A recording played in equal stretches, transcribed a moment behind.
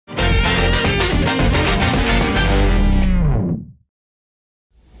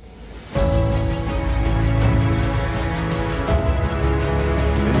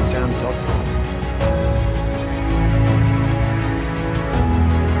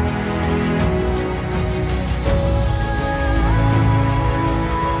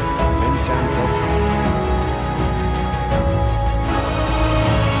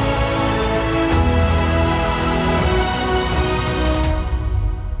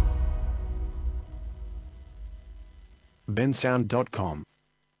bensound.com.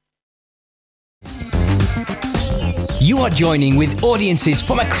 You are joining with audiences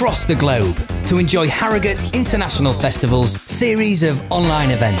from across the globe to enjoy Harrogate International Festival's series of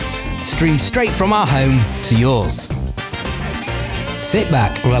online events, streamed straight from our home to yours. Sit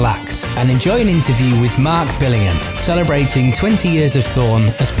back, relax, and enjoy an interview with Mark Billingham, celebrating 20 years of Thorne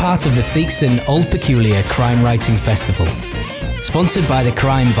as part of the Theakston Old Peculiar Crime Writing Festival. Sponsored by the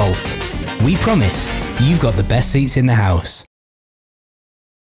Crime Vault. We promise you've got the best seats in the house.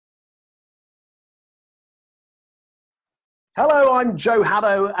 Hello, I'm Joe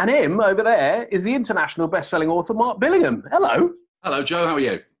Haddow, and him over there is the international best-selling author Mark Billingham. Hello. Hello, Joe. How are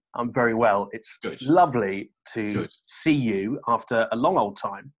you? I'm very well. It's Good. Lovely to see you after a long old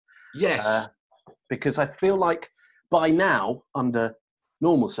time. Yes. Because I feel like by now, under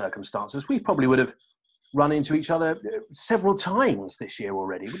normal circumstances, we probably would have run into each other several times this year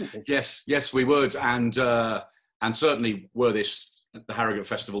already, wouldn't we? Yes, we would. And certainly were the Harrogate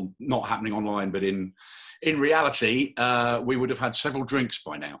Festival not happening online, but in reality, we would have had several drinks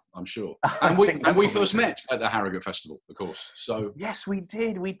by now, I'm sure. And we first met at the Harrogate Festival, of course. So yes, we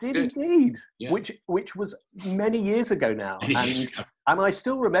did indeed. Yeah. Which was many years ago now. And I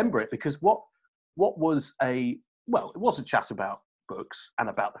still remember it because it was a chat about books and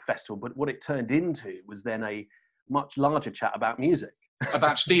about the festival, but what it turned into was then a much larger chat about music.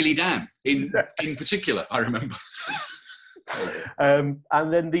 About Steely Dan in particular, I remember. And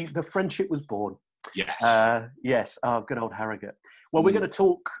then the friendship was born. Yes. Oh, good old Harrogate. Well, we're going to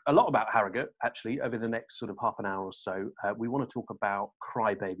talk a lot about Harrogate, actually, over the next sort of half an hour or so. We want to talk about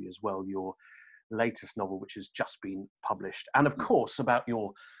Crybaby as well, your latest novel, which has just been published, and of course about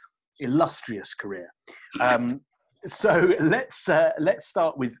your illustrious career. So let's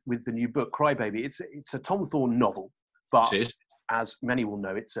start with the new book, Crybaby. It's a Tom Thorne novel, but as many will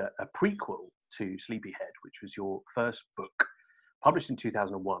know, it's a prequel to Sleepyhead, which was your first book, published in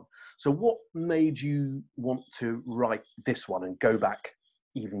 2001. So what made you want to write this one and go back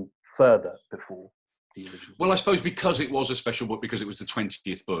even further before the original? Well, I suppose because it was a special book, because it was the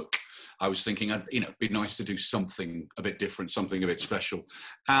 20th book, I was thinking, it'd be nice to do something a bit different, something a bit special.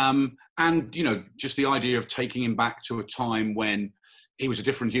 And, just the idea of taking him back to a time when he was a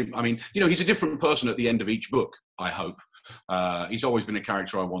different human. I mean, he's a different person at the end of each book, I hope. He's always been a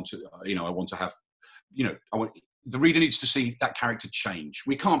character I want to have, the reader needs to see that character change.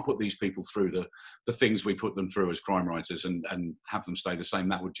 We can't put these people through the things we put them through as crime writers and have them stay the same.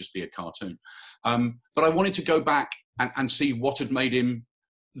 That would just be a cartoon. But I wanted to go back and see what had made him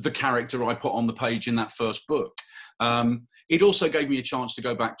the character I put on the page in that first book. It also gave me a chance to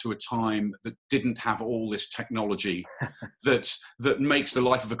go back to a time that didn't have all this technology that makes the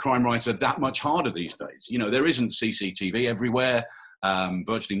life of a crime writer that much harder these days. There isn't CCTV everywhere,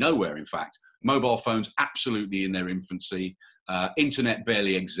 virtually nowhere, in fact. Mobile phones absolutely in their infancy. Internet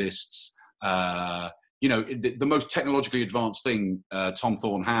barely exists. The most technologically advanced thing Tom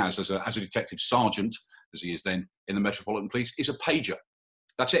Thorne has as a detective sergeant, as he is then in the Metropolitan Police, is a pager.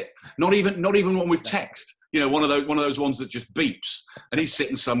 That's it. Not even one with text. One of those ones that just beeps, and he's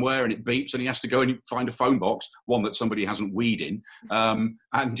sitting somewhere and it beeps, and he has to go and find a phone box, one that somebody hasn't weed in, and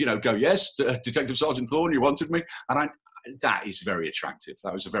go, yes, Detective Sergeant Thorne, you wanted me, and that is very attractive.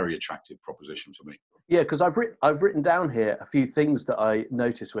 That was a very attractive proposition for me. Yeah, because I've written down here a few things that I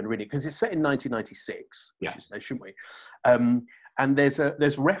noticed when reading, because it's set in 1996, which is, shouldn't we? And there's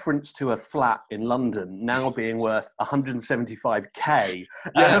reference to a flat in London now being worth 175k,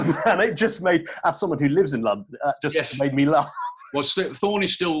 and it just made, as someone who lives in London, made me laugh. Well, Thorne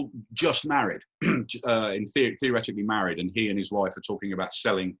is still just married, theoretically married, and he and his wife are talking about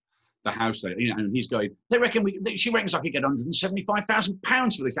selling the house there, and he's going, she reckons I could get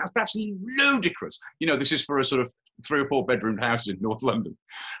 £175,000 for this house. That's ludicrous. This is for a sort of 3 or 4 bedroom house in North London.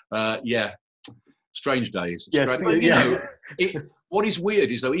 Strange days. Yes, What is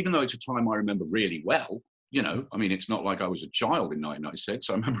weird is, though, even though it's a time I remember really well, it's not like I was a child in 1996,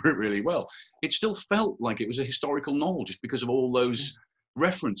 so I remember it really well. It still felt like it was a historical novel just because of all those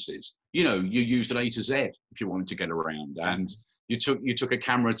references. You used an A to Z if you wanted to get around, and you took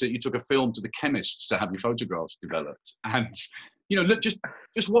a film to the chemists to have your photographs developed. And, look, just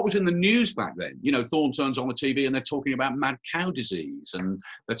what was in the news back then. Thorne turns on the TV and they're talking about mad cow disease, and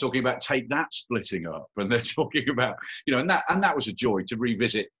they're talking about Take That splitting up, and they're talking about, and that was a joy to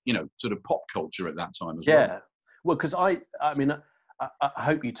revisit, sort of pop culture at that time as well. Yeah. Well, because I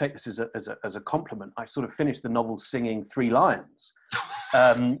hope you take this as a compliment. I sort of finished the novel singing 3 lines.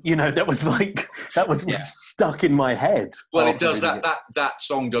 That was stuck in my head. Well, it does. That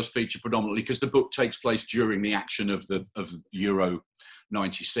song does feature predominantly because the book takes place during the action of Euro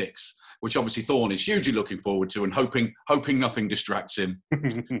 '96, which obviously Thorne is hugely looking forward to and hoping nothing distracts him.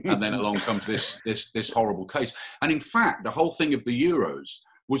 And then along comes this horrible case. And in fact, the whole thing of the Euros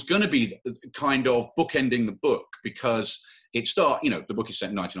was going to be kind of bookending the book, because the book is set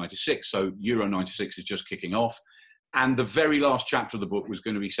in 1996, so Euro 96 is just kicking off. And the very last chapter of the book was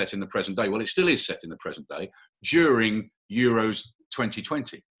going to be set in the present day. Well, it still is set in the present day during Euros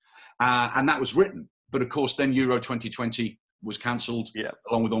 2020. And that was written. But of course, then Euro 2020 was cancelled,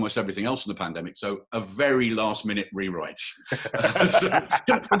 along with almost everything else in the pandemic. So a very last minute rewrite.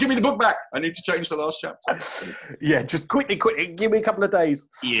 Give me the book back. I need to change the last chapter. Yeah, just quickly, give me a couple of days.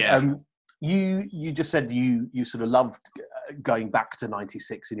 Yeah. You just said you sort of loved going back to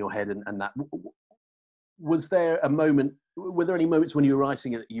 96 in your head, and that. Was there a moment, were there any moments when you were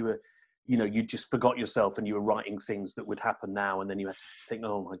writing it that you were, you just forgot yourself and you were writing things that would happen now, and then you had to think,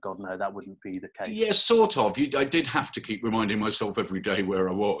 oh my God, no, that wouldn't be the case? Yeah, sort of. I did have to keep reminding myself every day where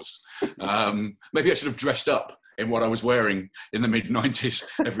I was. Maybe I should have dressed up in what I was wearing in the mid-90s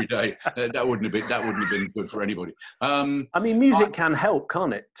every day. That wouldn't have been good for anybody. I mean, music can help,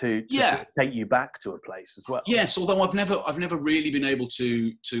 can't it, to take you back to a place as well? Yes, although I've never really been able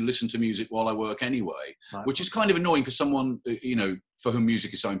to listen to music while I work anyway, right. Which is kind of annoying for someone, for whom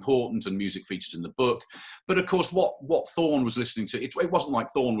music is so important and music features in the book. But of course, what Thorne was listening to, it wasn't like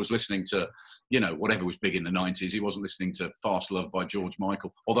Thorne was listening to, whatever was big in the 90s. He wasn't listening to Fast Love by George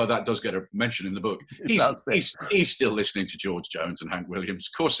Michael, although that does get a mention in the book. He's still listening to George Jones and Hank Williams.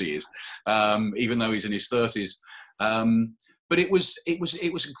 Of course he is, even though he's in his 30s. But it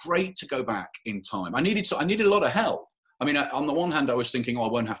was great to go back in time. I needed a lot of help. I mean, on the one hand, I was thinking, I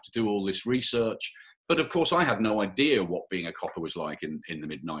won't have to do all this research. But of course, I had no idea what being a copper was like in the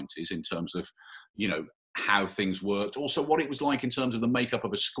mid-90s in terms of, how things worked. Also, what it was like in terms of the makeup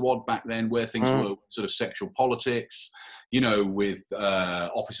of a squad back then, where things were sort of sexual politics, with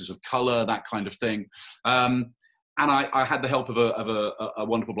officers of colour, that kind of thing. And I had the help of a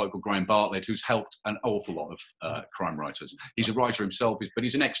wonderful bloke called Graham Bartlett, who's helped an awful lot of crime writers. He's a writer himself, but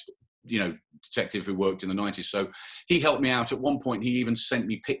he's an detective who worked in the 90s. So he helped me out. At one point, he even sent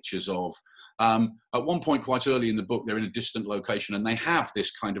me pictures of, at one point quite early in the book, they're in a distant location and they have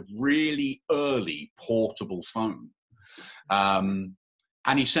this kind of really early portable phone.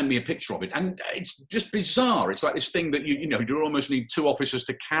 And he sent me a picture of it, and it's just bizarre. It's like this thing that you almost need two officers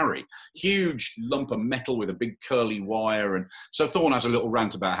to carry. Huge lump of metal with a big curly wire. And so Thorne has a little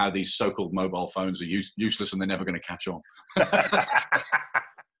rant about how these so-called mobile phones are useless and they're never going to catch on.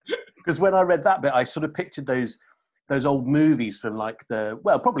 Because when I read that bit, I sort of pictured those old movies from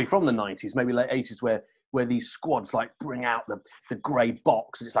probably from the 90s, maybe late 80s, where these squads bring out the grey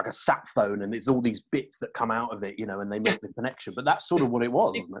box, and it's like a sat phone, and there's all these bits that come out of it, and they make the connection. But that's sort of what it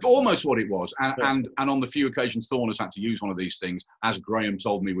was, wasn't it? Almost what it was. And on the few occasions Thorne has had to use one of these things, as Graham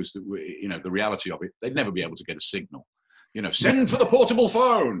told me was the reality of it, they'd never be able to get a signal. Send for the portable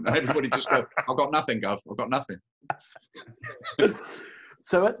phone. And everybody just go, I've got nothing, Gov. I've got nothing.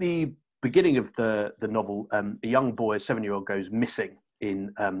 So at the beginning of the novel, a young boy, a 7-year-old, goes missing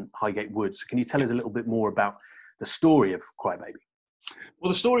in Highgate Woods. Can you tell us a little bit more about the story of Crybaby?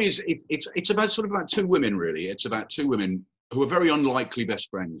 Well, the story is it's about two women, really. It's about two women who are very unlikely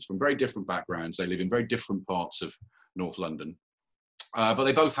best friends from very different backgrounds. They live in very different parts of North London, but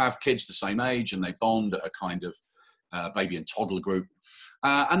they both have kids the same age, and they bond at a kind of baby and toddler group,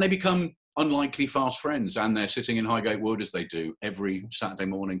 and they become unlikely fast friends, and they're sitting in Highgate Wood, as they do every Saturday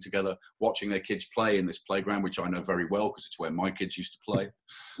morning together, watching their kids play in this playground, which I know very well because it's where my kids used to play.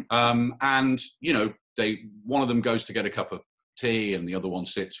 And one of them goes to get a cup of tea, and the other one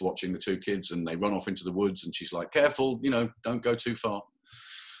sits watching the two kids, and they run off into the woods, and she's like, "Careful, don't go too far."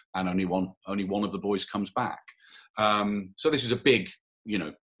 And only one of the boys comes back. So this is a big,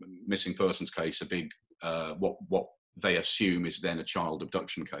 missing persons case, a big what they assume is then a child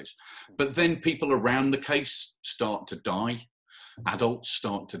abduction case. But then people around the case start to die. Adults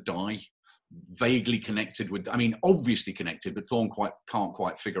start to die, vaguely connected with, obviously connected, but Thorne can't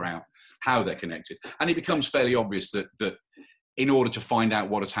quite figure out how they're connected. And it becomes fairly obvious that in order to find out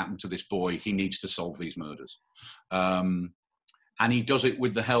what has happened to this boy, he needs to solve these murders. And he does it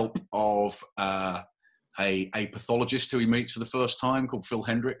with the help of a pathologist who he meets for the first time, called Phil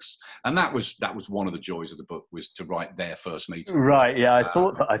Hendricks, and that was one of the joys of the book, was to write their first meeting. Right, yeah, I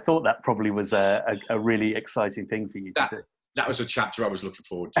thought that probably was a really exciting thing for you to do. That was a chapter I was looking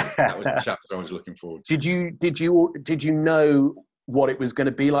forward to. Did you know what it was going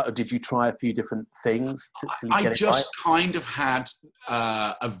to be like, or did you try a few different things to get it right? I just kind of had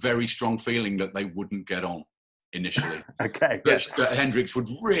a very strong feeling that they wouldn't get on initially. Okay. That Hendricks would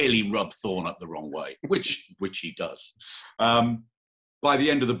really rub Thorne up the wrong way, which he does. by the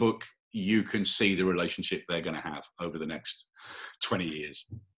end of the book, you can see the relationship they're going to have over the next 20 years.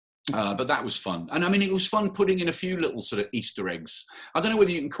 But that was fun. And I mean, it was fun putting in a few little sort of Easter eggs. I don't know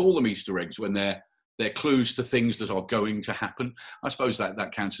whether you can call them Easter eggs when they're clues to things that are going to happen. I suppose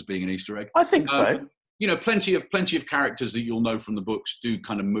that counts as being an Easter egg. I think so. You know, plenty of characters that you'll know from the books do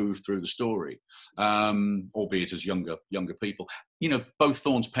kind of move through the story, albeit as younger people. You know, both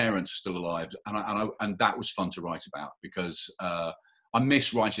Thorne's parents are still alive, and that was fun to write about, because I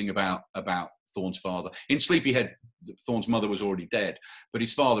miss writing about Thorne's father. In Sleepyhead, Thorne's mother was already dead, but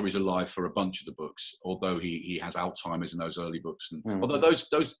his father is alive for a bunch of the books, although he has Alzheimer's in those early books. And although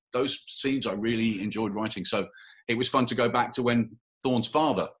those scenes I really enjoyed writing, so it was fun to go back to when Thorne's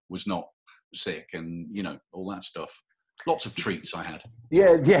father was not sick, and you know, all that stuff. Lots of treats I had.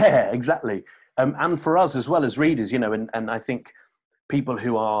 Yeah, exactly. And for us as well as readers, you know, and I think people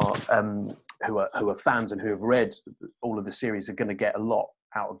who are fans and who have read all of the series are going to get a lot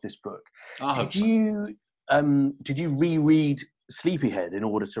out of this book. Did you reread Sleepyhead in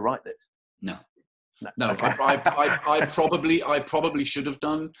order to write this? No. Okay. I probably should have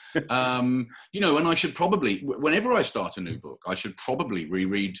done. You know, and I should probably, whenever I start a new book, I should probably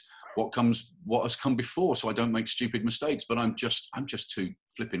reread what has come before, so I don't make stupid mistakes. But I'm just too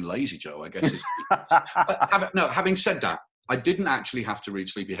flipping lazy, Joe, I guess. Having said that, I didn't actually have to read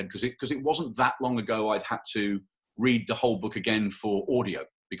Sleepyhead because it wasn't that long ago I'd had to read the whole book again for audio,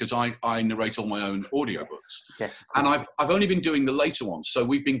 because I narrate all my own audiobooks. Yes, and I've only been doing the later ones. So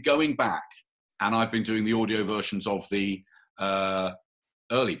we've been going back, and I've been doing the audio versions of the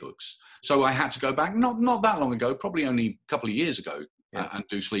early books. So I had to go back, not that long ago, probably only a couple of years ago, and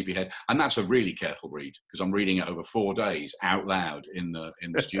do Sleepyhead. And that's a really careful read, because I'm reading it over 4 days out loud in the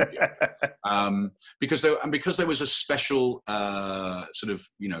studio. Because there was a special sort of,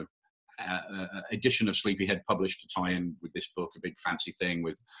 you know, edition of Sleepyhead published to tie in with this book, a big fancy thing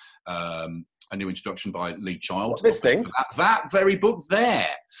with a new introduction by Lee Child. What, this thing? That very book there.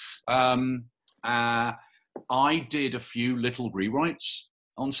 I did a few little rewrites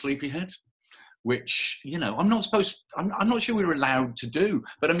on Sleepyhead, which, you know, I'm not sure we were allowed to do.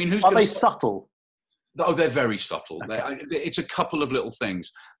 But I mean, Are they subtle? Oh, they're very subtle. Okay. It's a couple of little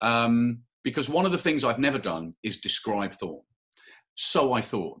things. Because one of the things I've never done is describe Thorne. So I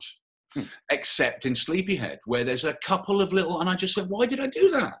thought. Except in Sleepyhead, where there's a couple of little, and I just said, why did I do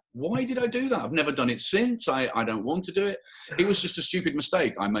that? I've never done it since. I don't want to do it. It was just a stupid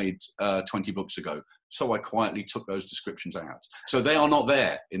mistake I made 20 books ago. So I quietly took those descriptions out. So they are not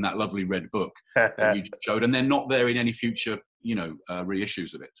there in that lovely red book that you just showed, and they're not there in any future, you know,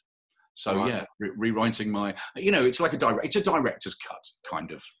 reissues of it. So right. Rewriting my, you know, it's like it's a director's cut,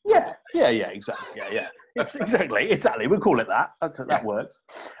 kind of. Yeah, exactly. Yeah. It's exactly. We'll call it that. That works.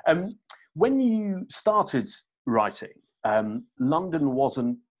 When you started writing, London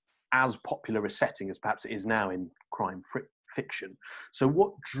wasn't as popular a setting as perhaps it is now in crime fiction. So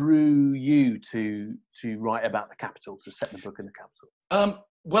what drew you to write about the capital, to set the book in the capital?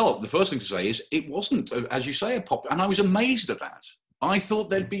 Well, the first thing to say is it wasn't, as you say, and I was amazed at that. I thought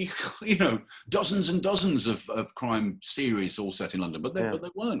there'd be, you know, dozens and dozens of crime series all set in London, but they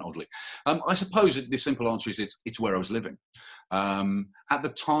weren't, oddly. I suppose the simple answer is it's where I was living. At the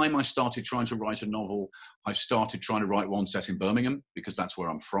time I started trying to write a novel, I started trying to write one set in Birmingham, because that's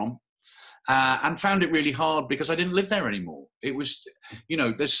where I'm from, and found it really hard because I didn't live there anymore. It was, you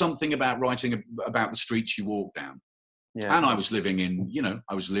know, there's something about writing about the streets you walk down. Yeah. And I was living in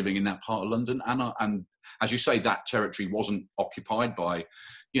that part of London, and as you say, that territory wasn't occupied by,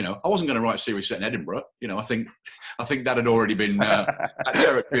 you know, I wasn't going to write a series set in Edinburgh. You know, I think that had already been that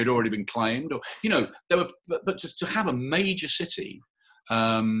territory had already been claimed, or, you know, but to have a major city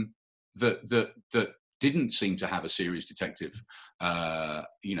that didn't seem to have a serious detective,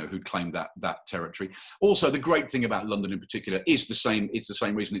 you know, who'd claimed that territory. Also, the great thing about London in particular is it's the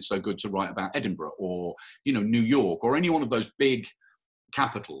same reason it's so good to write about Edinburgh or, you know, New York or any one of those big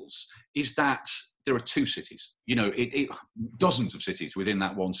capitals, is that there are two cities, you know, dozens of cities within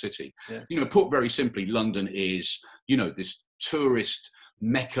that one city. Yeah. You know, put very simply, London is, you know, this tourist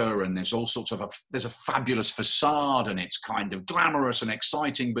mecca, and there's all sorts of there's a fabulous facade, and it's kind of glamorous and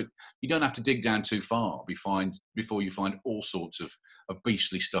exciting, but you don't have to dig down too far before you find all sorts of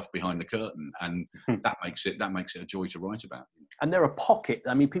beastly stuff behind the curtain, and that makes it a joy to write about. And there are pockets.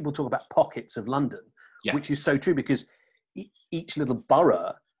 I mean, people talk about pockets of London, which is so true, because each little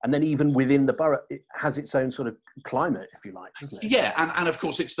borough, and then even within the borough, it has its own sort of climate, if you like, doesn't it? Yeah, and of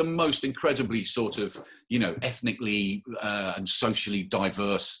course it's the most incredibly sort of, you know, ethnically and socially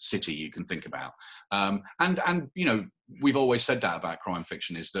diverse city you can think about. And you know, we've always said that about crime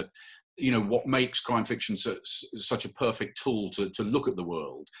fiction, is that what makes crime fiction such a perfect tool to look at the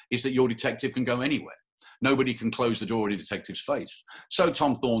world is that your detective can go anywhere. Nobody can close the door in a detective's face. So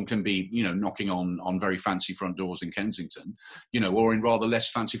Tom Thorne can be, knocking on very fancy front doors in Kensington, or in rather less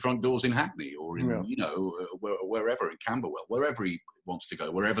fancy front doors in Hackney, or in, wherever, in Camberwell, wherever he wants to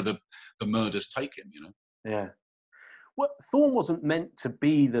go, wherever the murders take him, Yeah. Well, Thorne wasn't meant to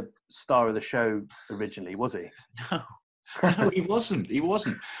be the star of the show originally, was he? No, he wasn't. He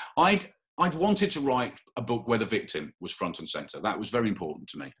wasn't. I'd wanted to write a book where the victim was front and centre. That was very important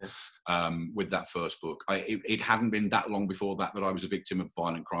to me with that first book. It hadn't been that long before that I was a victim of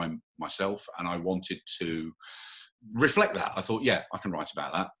violent crime myself, and I wanted to reflect that. I thought, yeah, I can write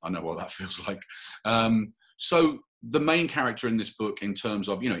about that. I know what that feels like. So the main character in this book, in terms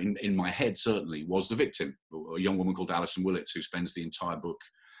of, in my head certainly, was the victim, a young woman called Alison Willits, who spends the entire book,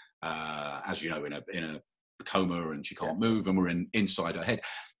 as you know, in a coma, and she can't move, and we're inside her head.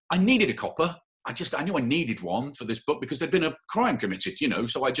 I needed a copper. I knew I needed one for this book because there'd been a crime committed,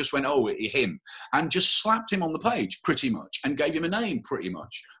 so I just went, him, and just slapped him on the page pretty much, and gave him a name pretty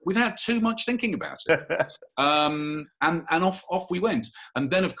much without too much thinking about it. And off we went. And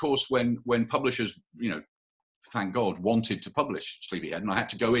then, of course, when publishers, thank God, wanted to publish Sleepyhead, and I had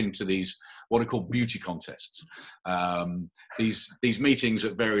to go into these what are called beauty contests. These meetings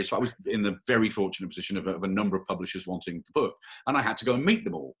at various. I was in the very fortunate position of a number of publishers wanting the book, and I had to go and meet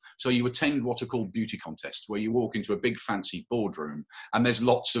them all. So you attend what are called beauty contests, where you walk into a big fancy boardroom, and there's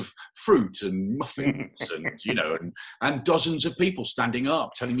lots of fruit and muffins, and and dozens of people standing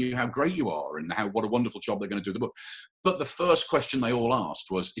up telling you how great you are and what a wonderful job they're going to do with the book. But the first question they all asked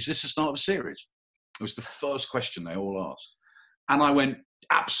was, "Is this the start of a series?" It was the first question they all asked. And I went,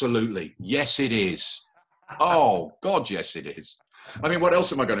 absolutely, yes, it is. Oh, God, yes, it is. I mean, what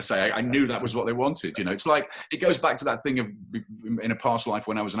else am I going to say? I knew that was what they wanted. It's like, it goes back to that thing of in a past life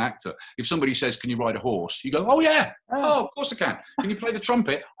when I was an actor. If somebody says, can you ride a horse? You go, oh, yeah. Oh, of course I can. Can you play the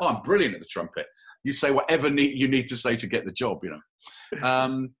trumpet? Oh, I'm brilliant at the trumpet. You say whatever you need to say to get the job,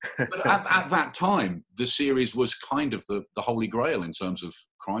 But at that time, the series was kind of the holy grail in terms of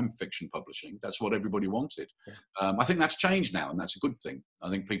crime fiction publishing. That's what everybody wanted. I think that's changed now, and that's a good thing. I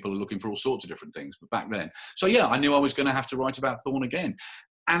think people are looking for all sorts of different things, but back then. So yeah, I knew I was going to have to write about Thorne again.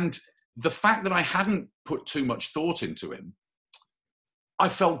 And the fact that I hadn't put too much thought into him, I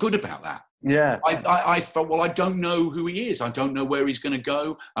felt good about that. Yeah. I felt, well, I don't know who he is. I don't know where he's going to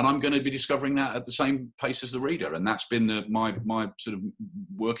go. And I'm going to be discovering that at the same pace as the reader. And that's been my sort of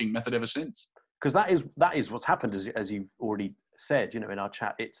working method ever since. Because that is what's happened, as you've already said, in our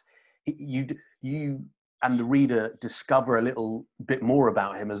chat. It's you and the reader discover a little bit more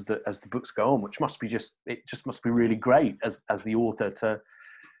about him as the books go on, which must be must be really great as the author to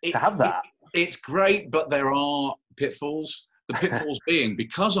have that. It's great, but there are pitfalls. The pitfalls being,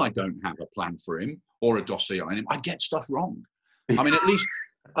 because I don't have a plan for him or a dossier on him, I get stuff wrong. I mean,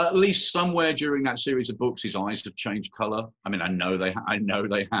 at least somewhere during that series of books, his eyes have changed colour. I mean, I know they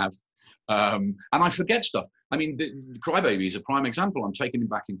have. And I forget stuff. I mean, the Crybaby is a prime example. I'm taking him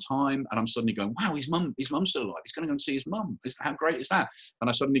back in time, and I'm suddenly going, wow, his mum's still alive. He's going to go and see his mum. How great is that? And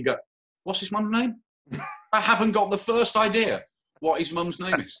I suddenly go, what's his mum's name? I haven't got the first idea what his mum's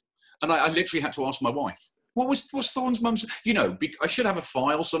name is. And I literally had to ask my wife, what's Thorne's mum's? I should have a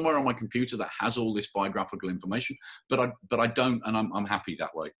file somewhere on my computer that has all this biographical information, but I don't, and I'm happy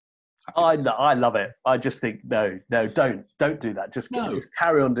that way. I love it. I just think no, don't do that. Just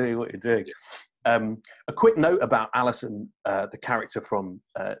carry on doing what you're doing. Yeah. A quick note about Alison, the character from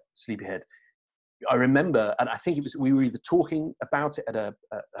Sleepyhead. I remember, and I think we were either talking about it at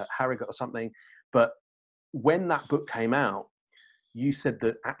Harrogate or something, but when that book came out, you said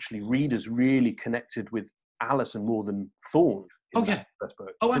that actually readers really connected with Alison more than Thorne. Oh yeah.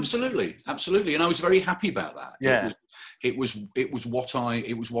 Oh, absolutely, and I was very happy about that. Yeah. It was what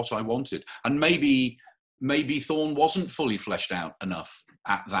I wanted, and maybe Thorne wasn't fully fleshed out enough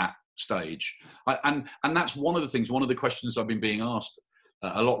at that stage. And that's one of the things. One of the questions I've been being asked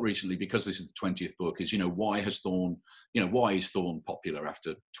a lot recently, because this is the 20th book, is why is Thorne popular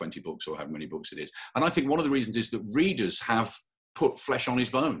after 20 books or however many books it is? And I think one of the reasons is that readers have put flesh on his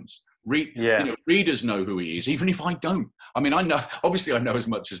bones. Readers know who he is, even if I don't. I mean, I know as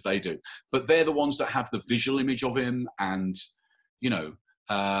much as they do, but they're the ones that have the visual image of him, and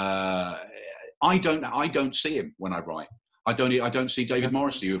I don't see him when I write. I don't see David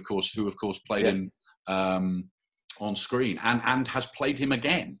Morrissey, who of course played him on screen, and has played him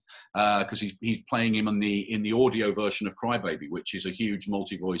again, because he's playing him in the audio version of Crybaby, which is a huge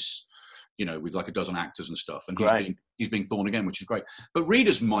multi-voice, with like a dozen actors and stuff, and he's being Thorne again, which is great. But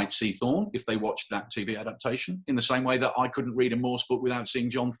readers might see Thorne if they watched that TV adaptation, in the same way that I couldn't read a Morse book without seeing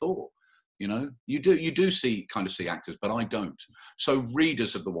John Thor. You know, you do see actors, but I don't. So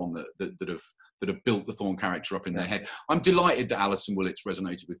readers are the one that have built the Thorne character up in their head. I'm delighted that Alison Willits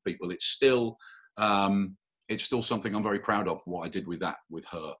resonated with people. It's still something I'm very proud of, what I did with that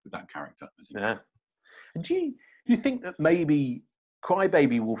character. Yeah. And do you think that maybe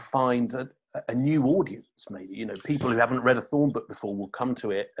Crybaby will find a new audience? Maybe, you know, people who haven't read a Thorne book before will come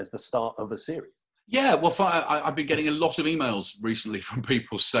to it as the start of a series. Yeah, well, I've been getting a lot of emails recently from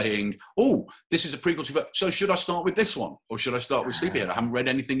people saying, "Oh, this is a prequel to." So should I start with this one, or should I start with Sleepyhead? I haven't read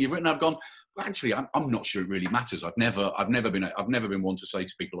anything you've written. I've gone, well, actually, I'm not sure it really matters. I've never been one to say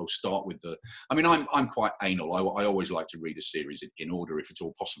to people, "Oh, start with the." I mean, I'm quite anal. I always like to read a series in order if it's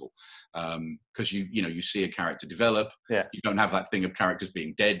all possible, because you see a character develop. Yeah. You don't have that thing of characters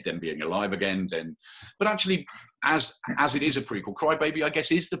being dead, then being alive again, but actually, as it is a prequel, Crybaby, I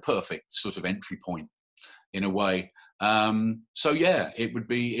guess, is the perfect sort of entry point in a way. So yeah,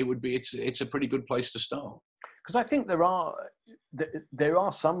 it's a pretty good place to start. Because I think there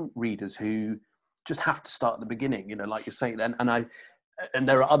are some readers who just have to start at the beginning, you know, like you're saying, and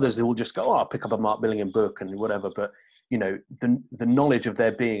there are others who will just go, "Oh, I'll pick up a Mark Billingham book and whatever." But you know, the knowledge of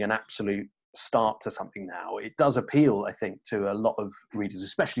there being an absolute start to something now, it does appeal, I think, to a lot of readers,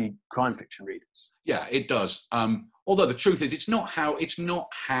 especially crime fiction readers. Yeah, it does. Although the truth is, it's not how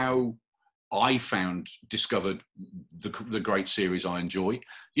I discovered the great series I enjoy.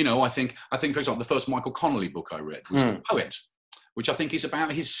 You know, I think for example, the first Michael Connolly book I read was The Poet, which I think is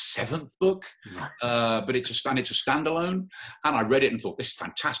about his 7th book, but it's a standalone. And I read it and thought, this is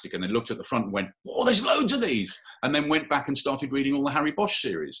fantastic. And then looked at the front and went, "Oh, there's loads of these." And then went back and started reading all the Harry Bosch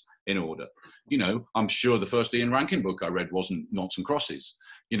series in order. You know, I'm sure the first Ian Rankin book I read wasn't Noughts and Crosses.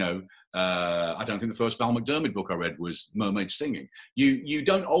 You know, I don't think the first Val McDermid book I read was Mermaids Singing. You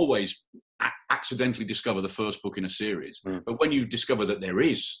don't always accidentally discover the first book in a series, but when you discover that there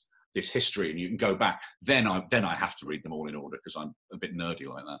is this history and you can go back, then I have to read them all in order because I'm a bit nerdy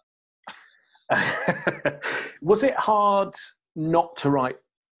like that. Was it hard not to write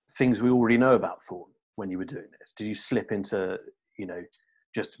things we already know about Thorne when you were doing this? Did you slip into, you know,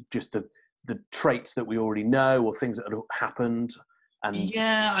 just the traits that we already know, or things that had happened? And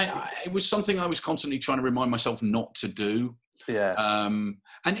yeah, it was something I was constantly trying to remind myself not to do. Yeah.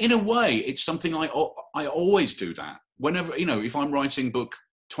 And in a way, it's something I always do that. Whenever, you know, if I'm writing book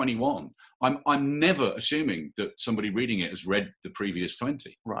 21, I'm never assuming that somebody reading it has read the previous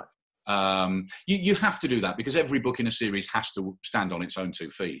 20. Right. You have to do that because every book in a series has to stand on its own 2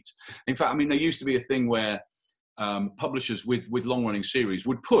 feet. In fact, I mean, there used to be a thing where publishers with long-running series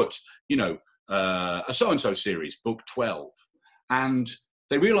would put, you know, a so-and-so series, book 12, and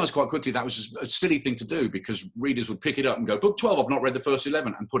they realised quite quickly that was a silly thing to do because readers would pick it up and go, "Book 12, I've not read the first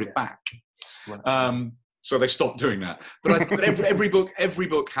 11," and put it back. Right. So they stopped doing that. But I think every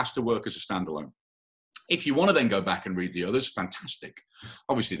book has to work as a standalone. If you want to then go back and read the others, fantastic.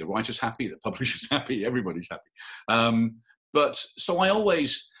 Obviously, the writer's happy, the publisher's happy, everybody's happy. But so I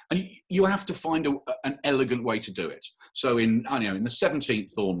always, and you have to find an elegant way to do it. So in the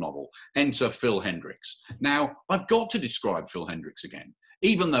 17th Thorne novel, enter Phil Hendricks. Now, I've got to describe Phil Hendricks again,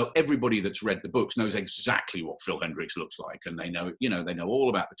 even though everybody that's read the books knows exactly what Phil Hendricks looks like, and they know all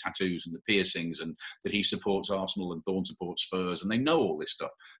about the tattoos and the piercings, and that he supports Arsenal and Thorne supports Spurs, and they know all this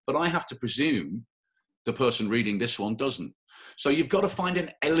stuff. But I have to presume the person reading this one doesn't. So you've got to find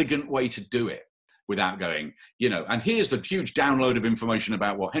an elegant way to do it without going, you know, and here's the huge download of information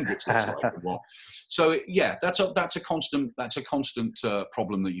about what Hendricks looks like and what. So yeah, that's a constant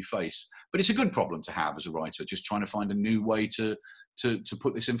problem that you face. But it's a good problem to have as a writer, just trying to find a new way to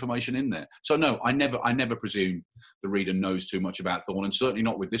put this information in there. So no, I never presume the reader knows too much about Thorne, and certainly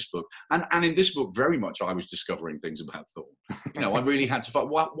not with this book. And in this book, very much I was discovering things about Thorne. You know, I really had to find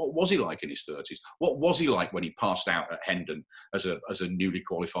what was he like in his 30s? What was he like when he passed out at Hendon as a newly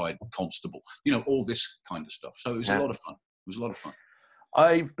qualified constable? You know, all this kind of stuff. So it was a lot of fun. It was a lot of fun.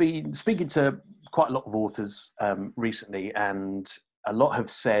 I've been speaking to quite a lot of authors recently, and a lot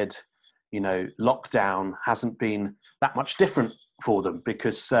have said, you know, lockdown hasn't been that much different for them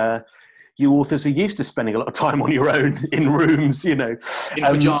because you authors are used to spending a lot of time on your own in rooms, you know. In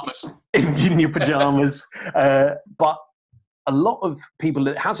pyjamas. In your pyjamas. But a lot of people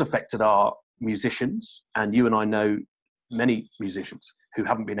it has affected are musicians, and you and I know many musicians who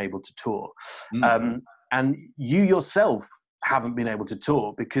haven't been able to tour. And you yourself haven't been able to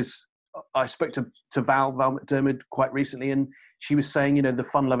tour because I spoke to Val McDermid quite recently, and she was saying, you know, the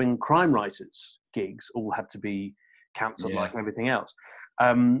fun-loving crime writers gigs all had to be cancelled, like everything else.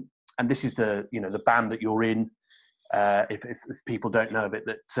 And this is the band that you're in. If people don't know of it,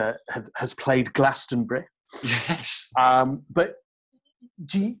 that has played Glastonbury. Yes. But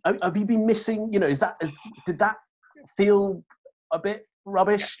have you been missing? Did that feel a bit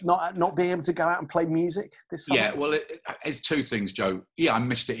rubbish, not being able to go out and play music this summer? Yeah, well, it's two things, Joe. Yeah, I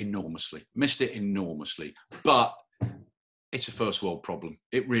missed it enormously, but it's a first world problem.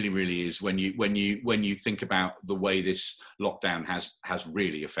 It really, really is. When you think about the way this lockdown has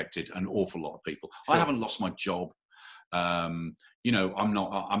really affected an awful lot of people. Sure. I haven't lost my job. I'm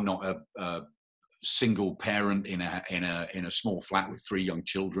not a single parent in a small flat with 3 young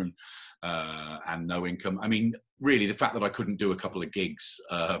children and no income. I mean, really, the fact that I couldn't do a couple of gigs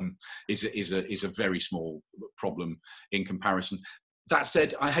is a very small problem in comparison. That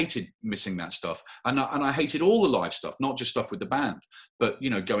said, I hated missing that stuff, and I hated all the live stuff, not just stuff with the band, but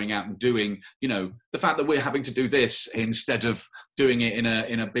going out and doing the fact that we're having to do this instead of doing it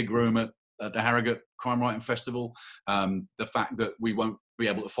in a big room at the Harrogate Crime Writing Festival. The fact that we won't be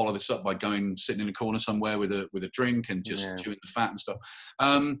able to follow this up by sitting in a corner somewhere with a drink and just chewing the fat and stuff.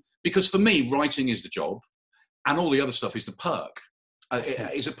 Because for me, writing is the job, and all the other stuff is the perk.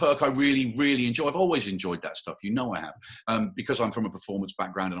 It's a perk I really, really enjoy. I've always enjoyed that stuff. I have. Because I'm from a performance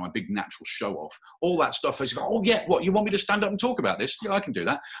background and I'm a big natural show-off. All that stuff is, oh, yeah, what, you want me to stand up and talk about this? Yeah, I can do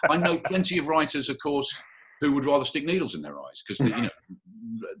that. I know plenty of writers, of course, who would rather stick needles in their eyes because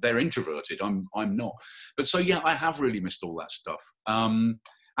they're introverted. I'm not. But so, yeah, I have really missed all that stuff.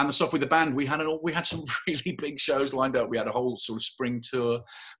 And the stuff with the band, we had some really big shows lined up. We had a whole sort of spring tour.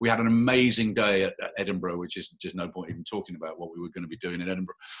 We had an amazing day at Edinburgh, which is just no point even talking about what we were going to be doing in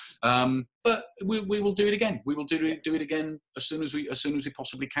Edinburgh. But we will do it again. We will do it again as soon as we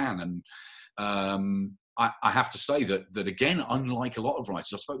possibly can. And I have to say that again, unlike a lot of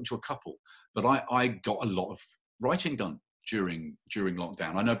writers, I've spoken to a couple, but I got a lot of writing done during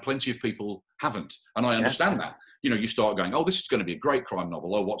lockdown. I know plenty of people haven't, and I understand that. You start going, oh, this is going to be a great crime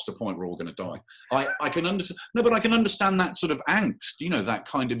novel. Oh, what's the point? We're all going to die. I can understand. No, but I can understand that sort of angst. That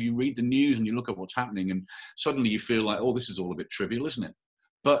kind of, you read the news and you look at what's happening, and suddenly you feel like, oh, this is all a bit trivial, isn't it?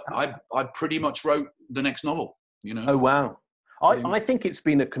 But I pretty much wrote the next novel. Oh wow. I think it's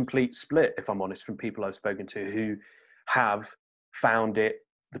been a complete split, if I'm honest, from people I've spoken to who have found it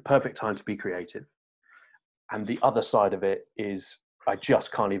the perfect time to be creative. And the other side of it is, I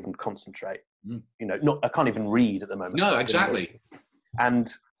just can't even concentrate. I can't even read at the moment. No, exactly. And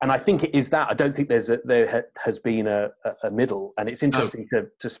I think it is that. I don't think there has been a middle. And it's interesting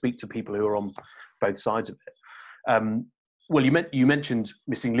to speak to people who are on both sides of it. Well, you mentioned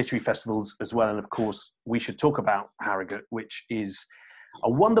missing literary festivals as well. And of course, we should talk about Harrogate, which is a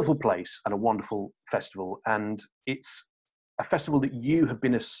wonderful place and a wonderful festival. And it's a festival that you have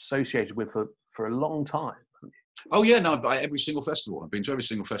been associated with for a long time. Oh yeah, no, by every single festival. I've been to every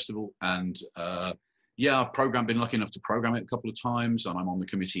single festival, and I've been lucky enough to program it a couple of times, and I'm on the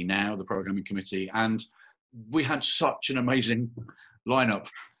committee now, the programming committee, and we had such an amazing lineup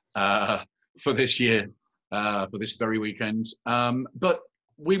for this year, for this very weekend. But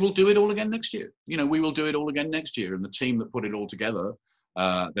we will do it all again next year. We will do it all again next year, and the team that put it all together,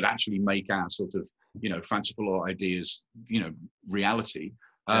 that actually make our sort of, fanciful ideas, reality.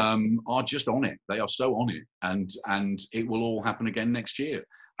 Are just on it. They are so on it, and it will all happen again next year.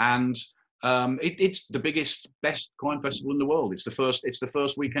 And it's the biggest, best crime festival in the world. It's the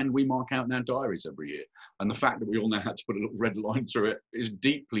first weekend we mark out in our diaries every year. And the fact that we all now had to put a little red line through it is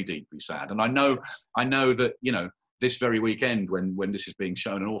deeply, deeply sad. And I know that this very weekend when this is being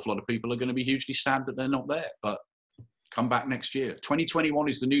shown, an awful lot of people are going to be hugely sad that they're not there. But come back next year. 2021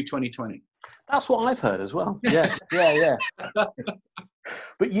 is the new 2020. That's what I've heard as well. Yeah.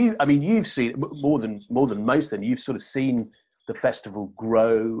 But you've seen more than most. Then you've sort of seen the festival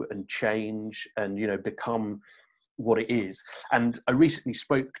grow and change and become what it is. And I recently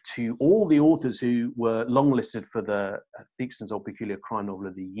spoke to all the authors who were longlisted for the Theakston's Old Peculiar Crime Novel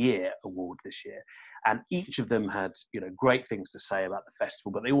of the Year award this year, and each of them had great things to say about the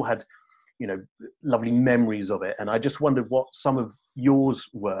festival, but they all had lovely memories of it. And I just wondered what some of yours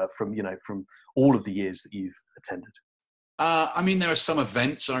were from all of the years that you've attended. There are some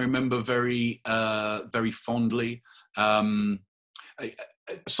events I remember very, very fondly. Some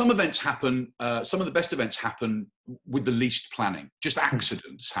events happen, some of the best events happen with the least planning, just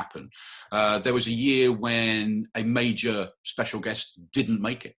accidents happen. There was a year when a major special guest couldn't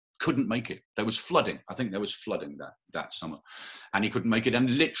make it. There was flooding. I think there was flooding that summer, and he couldn't make it.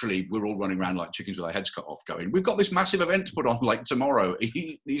 And literally, we're all running around like chickens with our heads cut off going, we've got this massive event to put on like tomorrow.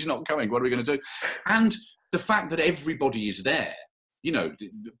 He's not coming. What are we going to do? And the fact that everybody is there,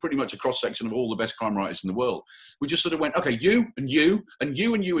 pretty much a cross-section of all the best crime writers in the world, we just sort of went, okay, you and you and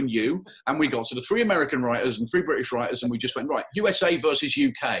you and you and you, and we got sort of 3 American writers and 3 British writers, and we just went, right, USA versus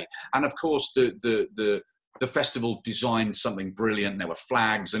UK. And of course, the the festival designed something brilliant. There were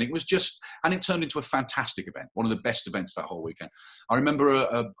flags, and it turned into a fantastic event, one of the best events that whole weekend. I remember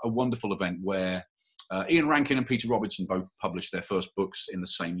a wonderful event where Ian Rankin and Peter Robertson both published their first books in the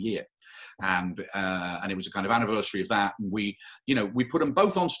same year. And it was a kind of anniversary of that. And we put them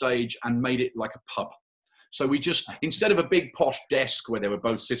both on stage and made it like a pub. So we just, instead of a big posh desk where they were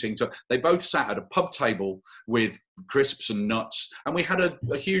both sitting, so they both sat at a pub table with crisps and nuts. And we had a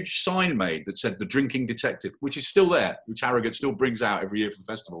huge sign made that said "The Drinking Detective," which is still there, which Harrogate still brings out every year for the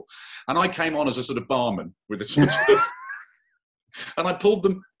festival. And I came on as a sort of barman with a sort of, and I pulled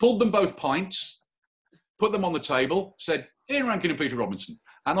them both pints, put them on the table, said, "Ian Rankin and Peter Robinson,"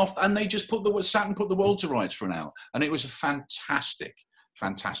 and they just sat and put the world to rights for an hour. And it was a fantastic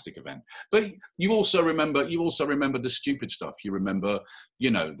event. But you also remember the stupid stuff. You remember,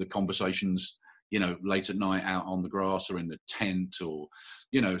 the conversations, late at night out on the grass or in the tent, or,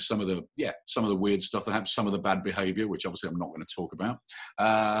 some of the weird stuff that happens, some of the bad behavior, which obviously I'm not going to talk about,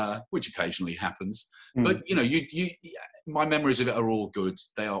 which occasionally happens. But, my memories of it are all good.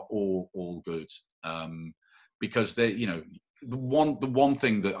 They are all good. Because they, the one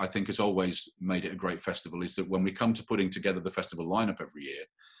thing that I think has always made it a great festival is that when we come to putting together the festival lineup every year,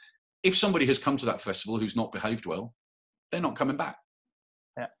 if somebody has come to that festival who's not behaved well, they're not coming back.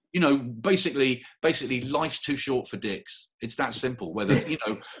 Yeah. Basically, life's too short for dicks. It's that simple. Whether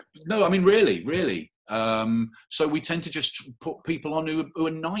no, I mean really. So we tend to just put people on who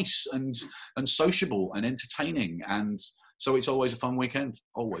are nice and sociable and entertaining, and so it's always a fun weekend,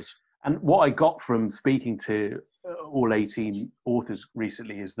 always. And what I got from speaking to all 18 authors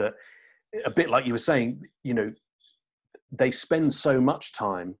recently is that, a bit like you were saying, they spend so much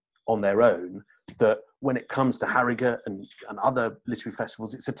time on their own that when it comes to Harrogate and other literary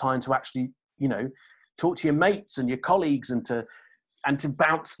festivals, it's a time to actually, talk to your mates and your colleagues and to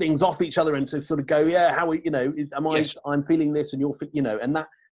bounce things off each other and to sort of go, yeah, how are, Yes. I'm feeling this and you're, and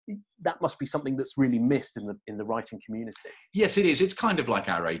that must be something that's really missed in the writing community. Yes, it is. It's kind of like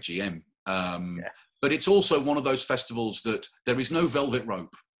our AGM, but it's also one of those festivals that there is no velvet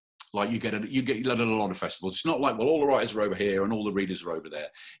rope like you get at a lot of festivals. It's not like, well, all the writers are over here and all the readers are over there.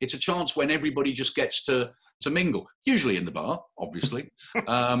 It's a chance when everybody just gets to mingle, usually in the bar, obviously.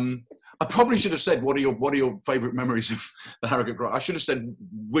 I probably should have said, what are your favourite memories of the Harrogate? I should have said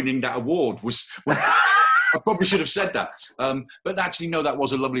winning that award was. I probably should have said that, but actually, no, that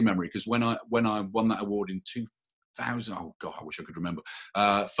was a lovely memory, because when I won that award in 2000, oh God, I wish I could remember,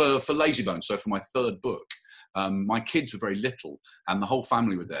 for Lazybones, so for my third book, my kids were very little, and the whole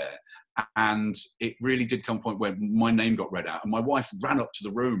family were there, and it really did come to a point where my name got read out, and my wife ran up to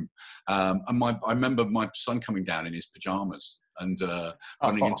the room, and I remember my son coming down in his pajamas and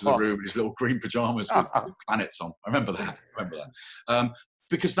running into the room in his little green pajamas with planets on. I remember that.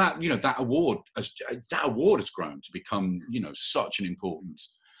 Because that award has grown to become, such an important,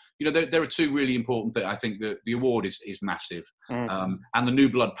 there are two really important things. I think that the award is massive, and the New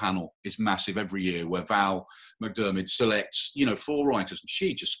Blood panel is massive every year, where Val McDermid selects, 4 writers, and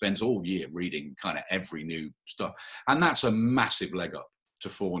she just spends all year reading kind of every new stuff, and that's a massive leg up to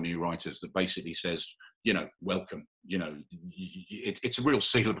 4 new writers that basically says, welcome. It's a real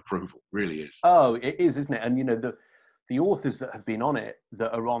seal of approval, really is. Oh, it is, isn't it? And the authors that have been on it,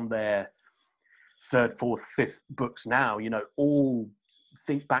 that are on their 3rd, 4th, 5th books now, all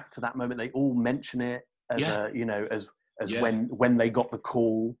think back to that moment. They all mention it as when they got the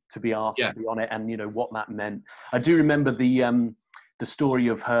call to be asked to be on it, and what that meant. I do remember the story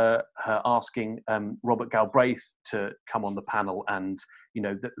of her asking Robert Galbraith to come on the panel, and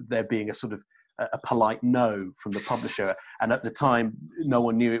there being a sort of a polite no from the publisher, and at the time no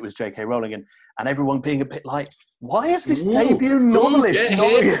one knew it was J.K. Rowling, and everyone being a bit like, why is this debut novelist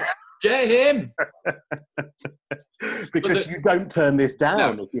get him because you don't turn this down.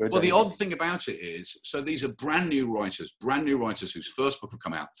 No. Well, the odd thing about it is, so these are brand new writers whose first book have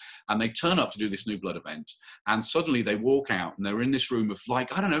come out, and they turn up to do this New Blood event, and suddenly they walk out and they're in this room of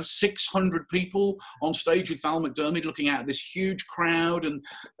 600 people on stage with Val McDermid looking out at this huge crowd, and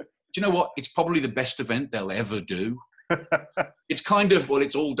do you know what? It's probably the best event they'll ever do. It's kind of,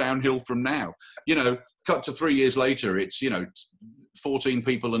 it's all downhill from now. Cut to 3 years later, it's 14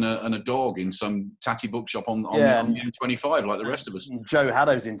 people and a dog in some tatty bookshop on the M25, like the rest of us. Joe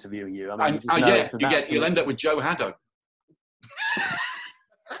Haddow's interviewing you. You'll end up with Joe Haddow.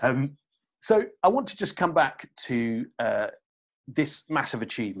 So I want to just come back to this massive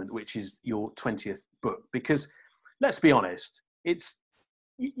achievement, which is your 20th book, because let's be honest,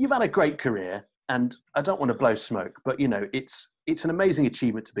 you've had a great career, and I don't want to blow smoke, but it's an amazing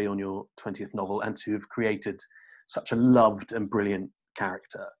achievement to be on your 20th novel and to have created such a loved and brilliant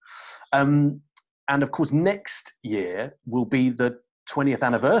character. And of course, next year will be the 20th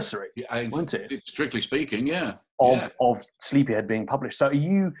anniversary, won't it? Strictly speaking, yeah. Of Sleepyhead being published. So are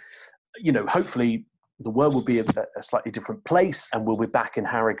you know, hopefully the world will be a slightly different place, and we'll be back in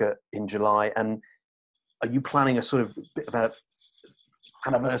Harrogate in July. And are you planning a sort of bit of a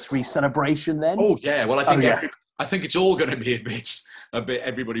anniversary celebration then? Oh yeah. Well, I think it's all going to be a bit.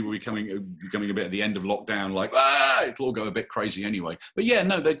 Everybody will be coming a bit at the end of lockdown, like it'll all go a bit crazy anyway. But yeah,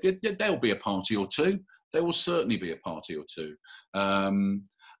 no, there'll be a party or two. There will certainly be a party or two.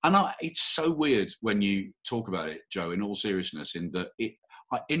 It's so weird when you talk about it, Joe, in all seriousness, in that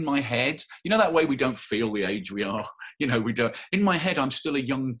in my head, you know, that way we don't feel the age we are. You know, we don't. In my head, I'm still a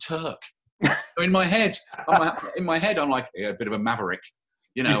young Turk. In my head, I'm like a bit of a maverick.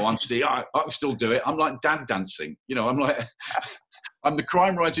 You know, I can still do it. I'm like dad dancing. You know, I'm the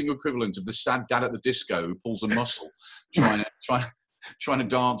crime writing equivalent of the sad dad at the disco who pulls a muscle, trying to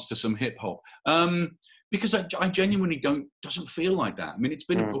dance to some hip hop. Because I genuinely doesn't feel like that. I mean, it's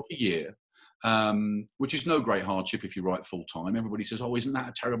been a book a year, which is no great hardship if you write full time. Everybody says, "Oh, isn't that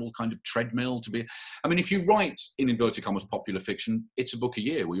a terrible kind of treadmill to be?" I mean, if you write in inverted commas popular fiction, it's a book a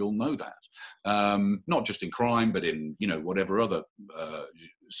year. We all know that. Not just in crime, but in, you know, whatever other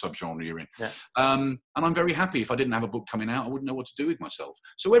subgenre you're in. Yeah. And I'm very happy. If I didn't have a book coming out, I wouldn't know what to do with myself.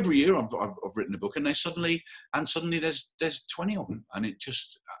 So every year I've written a book, and suddenly there's 20 of them, and it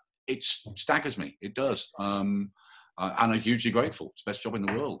staggers me. It does. And I'm hugely grateful. It's the best job in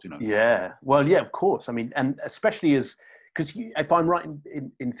the world, you know. Yeah. Well, yeah, of course. I mean, and especially because if I'm right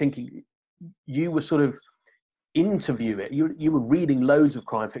in thinking, you were sort of interviewing, you were reading loads of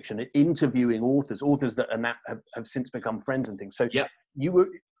crime fiction, interviewing authors that are now, have since become friends and things. So you were,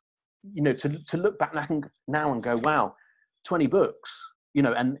 you know, to look back now and go, wow, 20 books, you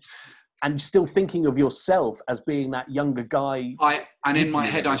know, and still thinking of yourself as being that younger guy. In my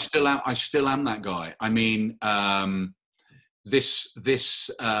head, I still am that guy. I mean, this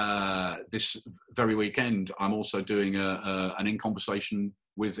very weekend, I'm also doing an in conversation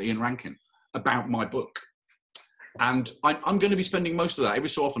with Ian Rankin about my book, and I'm going to be spending most of that. Every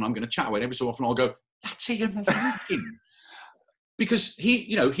so often, I'm going to chat with. Every so often, I'll go, "That's Ian Rankin." Because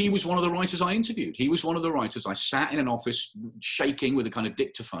he was one of the writers I interviewed. He was one of the writers I sat in an office shaking with a kind of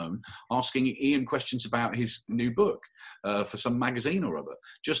dictaphone, asking Ian questions about his new book for some magazine or other,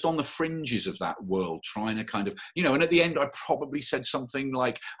 just on the fringes of that world, trying to kind of, you know, and at the end I probably said something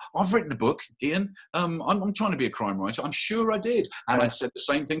like, "I've written a book, Ian. I'm trying to be a crime writer. I'm sure I did." And I said the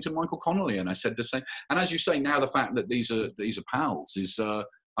same thing to Michael Connolly, and I said the same. And as you say, now the fact that these are pals is,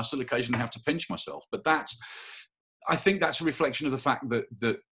 I still occasionally have to pinch myself. But I think that's a reflection of the fact that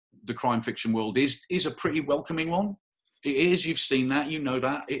the crime fiction world is a pretty welcoming one. It is. You've seen that. You know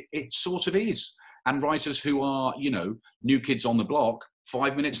that. It sort of is. And writers who are, you know, new kids on the block,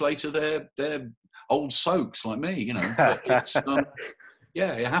 5 minutes later they're old soaks like me. You know. But it's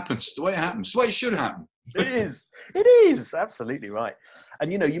yeah, it happens. It's the way it happens. It's the way it should happen. It is. It is absolutely right.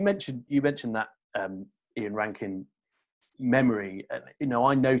 And you know, you mentioned that Ian Rankin memory. You know,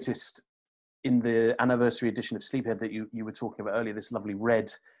 I noticed in the anniversary edition of Sleepyhead that you were talking about earlier, this lovely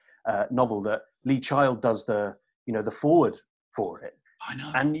red novel that Lee Child does the foreword for it. I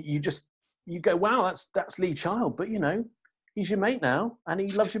know. And you go, wow, that's Lee Child, but you know, he's your mate now and he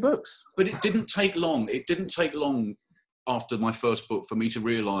loves your books. But it didn't take long. It didn't take long after my first book for me to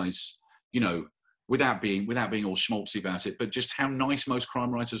realise, you know, without being all schmaltzy about it, but just how nice most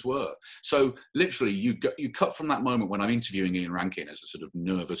crime writers were. So literally, you cut from that moment when I'm interviewing Ian Rankin as a sort of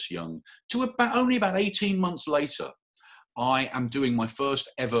nervous young, to only about 18 months later, I am doing my first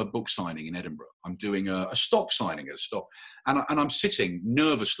ever book signing in Edinburgh. I'm doing a stock signing at a stock, and I'm sitting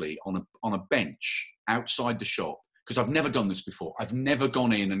nervously on a bench outside the shop, because I've never done this before. I've never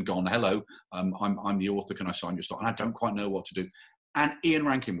gone in and gone, "Hello, I'm the author, can I sign your stock?" And I don't quite know what to do. And Ian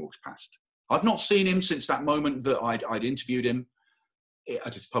Rankin walks past. I've not seen him since that moment that I'd interviewed him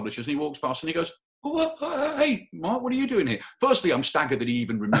at his publishers, and he walks past and he goes, "Oh, hey, Mark, what are you doing here?" Firstly, I'm staggered that he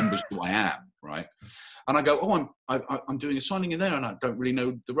even remembers who I am, right? And I go, "Oh, I'm doing a signing in there, and I don't really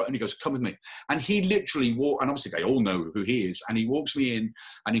know the road." And he goes, "Come with me." And he literally walked, and obviously they all know who he is, and he walks me in,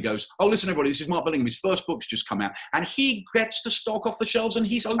 and he goes, "Oh, listen, everybody, this is Mark Billingham. His first book's just come out," and he gets the stock off the shelves, and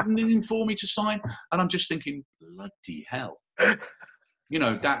he's opening it for me to sign, and I'm just thinking, bloody hell. You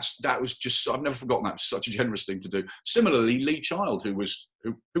know, that was just, I've never forgotten that. Such a generous thing to do. Similarly, Lee Child, who was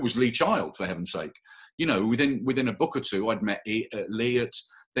Lee Child, for heaven's sake. You know, within a book or two, I'd met Lee at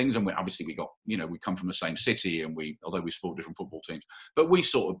things, and obviously we come from the same city, and although we support different football teams, but we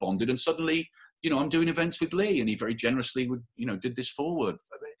sort of bonded, and suddenly, you know, I'm doing events with Lee, and he very generously did this forward.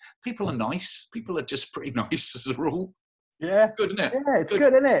 People are nice. People are just pretty nice as a rule. Yeah. Good, isn't it? Yeah, it's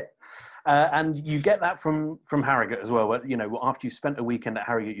good, isn't it? And you get that from Harrogate as well. Where, you know, after you spent a weekend at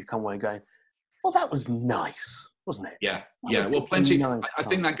Harrogate, you come away going, well, that was nice, wasn't it? Yeah, yeah. Well, plenty. Nice I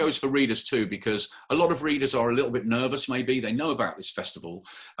think that goes for readers too, because a lot of readers are a little bit nervous. Maybe they know about this festival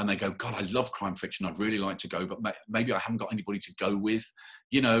and they go, God, I love crime fiction. I'd really like to go, but maybe I haven't got anybody to go with,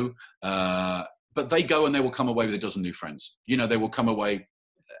 you know. But they go and they will come away with a dozen new friends. You know, they will come away.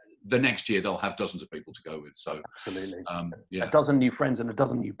 The next year they'll have dozens of people to go with. So absolutely, yeah, a dozen new friends and a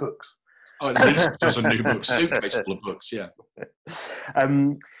dozen new books. Oh, at least a dozen new books, suitcase full of books. Yeah.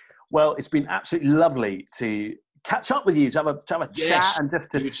 Well, it's been absolutely lovely to catch up with you, to have a chat, and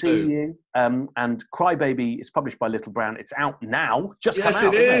just to see you. And Crybaby is published by Little Brown. It's out now. Just come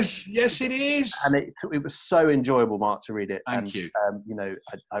out. Yes, it is. And it was so enjoyable, Mark, to read it. Thank you. You know,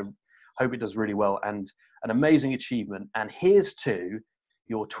 I hope it does really well, and an amazing achievement. And here's to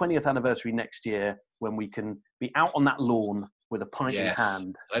your 20th anniversary next year, when we can be out on that lawn with a pint in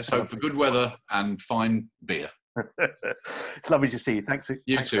hand. Let's hope for good weather and fine beer. It's lovely to see you. Thanks too,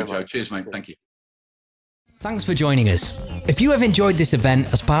 so Joe. Cheers, mate. Thank you. Thanks for joining us. If you have enjoyed this event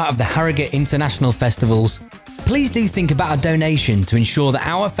as part of the Harrogate International Festivals, please do think about a donation to ensure that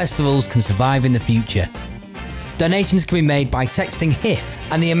our festivals can survive in the future. Donations can be made by texting HIF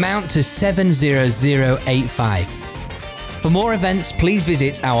and the amount to 70085. For more events, please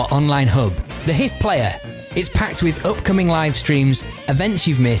visit our online hub, the HIF Player. It's packed with upcoming live streams, events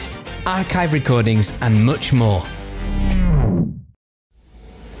you've missed, archive recordings, and much more.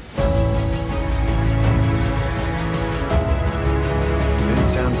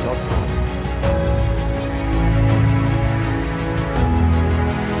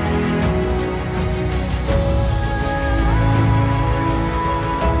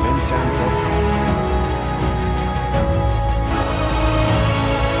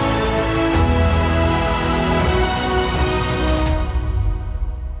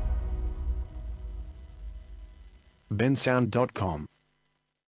 bensound.com